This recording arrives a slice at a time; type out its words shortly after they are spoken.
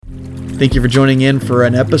Thank you for joining in for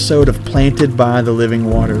an episode of Planted by the Living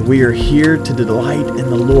Water. We are here to delight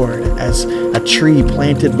in the Lord as a tree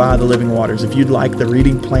planted by the living waters. If you'd like the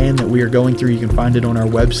reading plan that we are going through, you can find it on our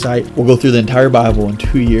website. We'll go through the entire Bible in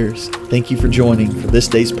 2 years. Thank you for joining for this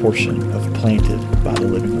day's portion of Planted by the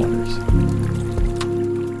Living Waters.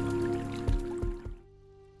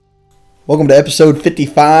 Welcome to episode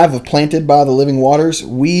 55 of Planted by the Living Waters.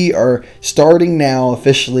 We are starting now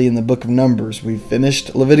officially in the book of Numbers. We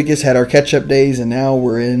finished Leviticus, had our catch-up days, and now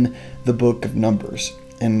we're in the book of Numbers.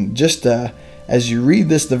 And just as you read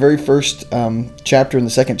this, the very first chapter and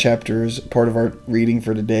the second chapter is part of our reading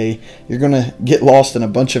for today. You're going to get lost in a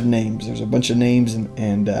bunch of names. There's a bunch of names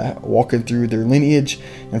and walking through their lineage.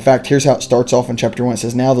 In fact, here's how it starts off in chapter 1. It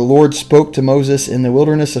says, "Now the Lord spoke to Moses in the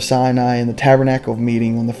wilderness of Sinai in the tabernacle of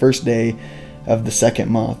meeting on the first day of the second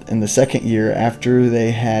month, in the second year after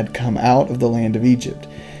they had come out of the land of Egypt,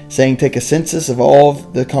 saying, Take a census of all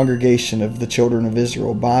the congregation of the children of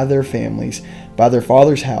Israel by their families, by their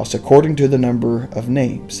father's house, according to the number of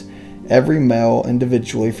names, every male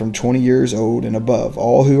individually from 20 years old and above,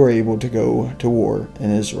 all who are able to go to war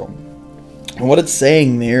in Israel." And what it's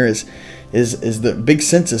saying there is the big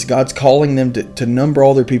census. God's calling them to number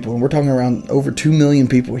all their people. And we're talking around over 2 million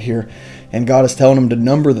people here. And God is telling them to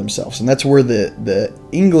number themselves. And that's where the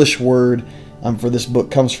English word for this book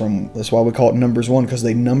comes from. That's why we call it Numbers 1, because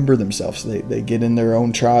they number themselves. They get in their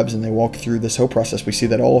own tribes and they walk through this whole process. We see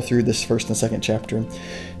that all through this first and second chapter.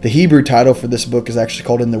 The Hebrew title for this book is actually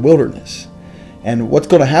called In the Wilderness. And what's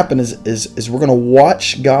going to happen is we're going to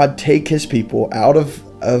watch God take his people out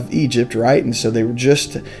of Egypt, right? And so they were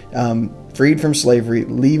just freed from slavery,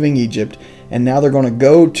 leaving Egypt. And now they're going to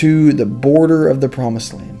go to the border of the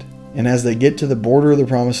Promised Land. And as they get to the border of the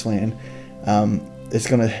Promised Land, it's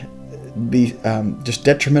going to be just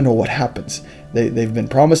detrimental what happens. They've been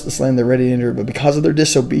promised this land, they're ready to enter it, but because of their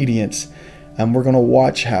disobedience, we're going to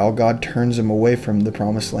watch how God turns them away from the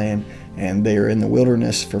Promised Land, and they are in the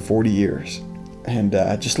wilderness for 40 years. And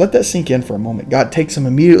just let that sink in for a moment. God takes them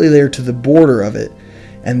immediately there to the border of it,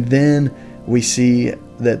 and then we see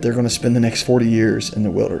that they're going to spend the next 40 years in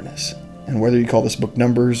the wilderness. And whether you call this book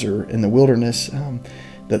Numbers or in the wilderness,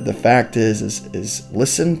 the fact is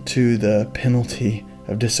listen to the penalty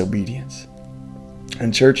of disobedience.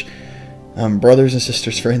 And church, brothers and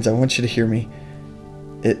sisters, friends, I want you to hear me.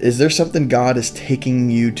 Is there something God is taking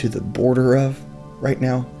you to the border of right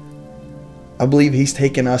now? I believe he's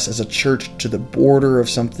taken us as a church to the border of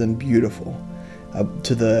something beautiful,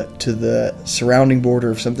 to the surrounding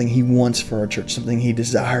border of something he wants for our church, something he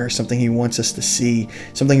desires, something he wants us to see,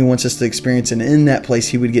 something he wants us to experience. And in that place,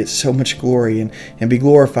 he would get so much glory and be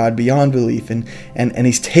glorified beyond belief. And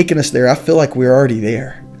he's taken us there. I feel like we're already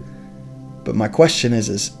there. But my question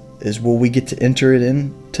is will we get to enter it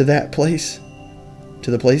into that place,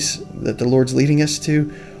 to the place that the Lord's leading us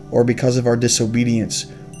to? Or because of our disobedience,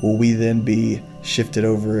 will we then be shifted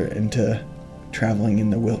over into traveling in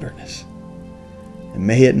the wilderness? And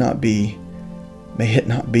may it not be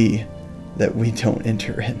that we don't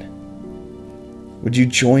enter in. Would you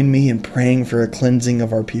join me in praying for a cleansing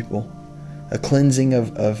of our people, a cleansing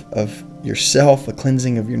of yourself, a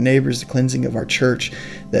cleansing of your neighbors, a cleansing of our church,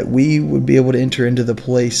 that we would be able to enter into the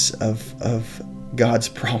place of God's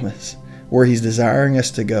promise, where he's desiring us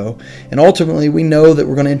to go. And ultimately, we know that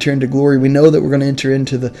we're going to enter into glory. We know that we're going to enter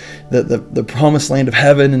into the promised land of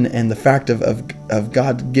heaven and the fact of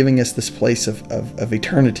God giving us this place of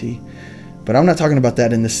eternity. But I'm not talking about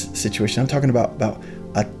that in this situation. I'm talking about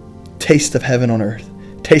a taste of heaven on earth,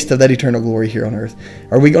 taste of that eternal glory here on earth.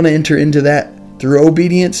 Are we going to enter into that through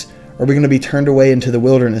obedience, or are we going to be turned away into the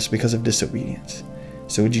wilderness because of disobedience?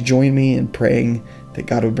 So would you join me in praying that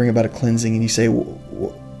God would bring about a cleansing? And you say,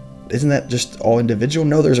 isn't that just all individual?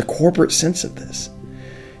 No, there's a corporate sense of this.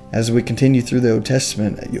 As we continue through the Old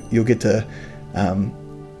Testament, you'll get to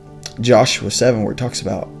Joshua 7, where it talks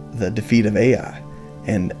about the defeat of Ai.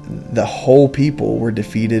 And the whole people were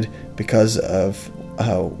defeated because of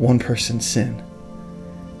one person's sin.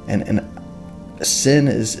 And sin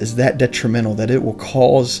is that detrimental that it will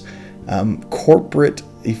cause corporate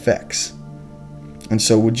effects. And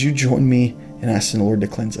so would you join me and asking the Lord to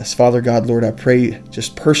cleanse us? Father God, Lord, I pray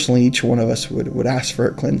just personally each one of us would ask for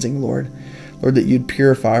a cleansing, Lord. Lord, that you'd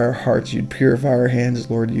purify our hearts, you'd purify our hands,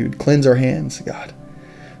 Lord, you'd cleanse our hands, God.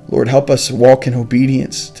 Lord, help us walk in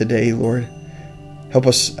obedience today, Lord. Help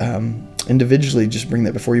us individually just bring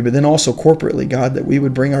that before you, but then also corporately, God, that we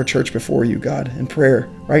would bring our church before you, God, in prayer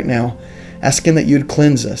right now, asking that you'd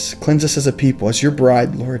cleanse us as a people, as your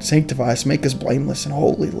bride, Lord. Sanctify us, make us blameless and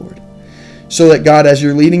holy, Lord. So that, God, as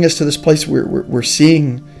you're leading us to this place we're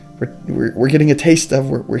seeing, we're getting a taste of,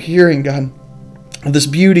 we're hearing, God, of this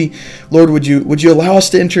beauty. Lord, would you allow us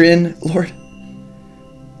to enter in, Lord?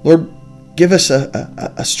 Lord, give us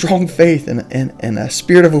a strong faith and a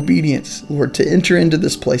spirit of obedience, Lord, to enter into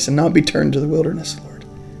this place and not be turned to the wilderness, Lord.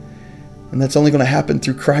 And that's only going to happen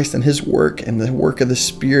through Christ and his work and the work of the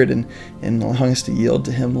Spirit and allowing us to yield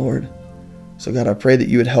to him, Lord. So God, I pray that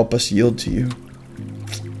you would help us yield to you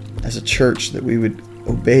as a church, that we would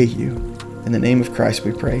obey you. In the name of Christ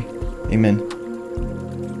we pray. Amen.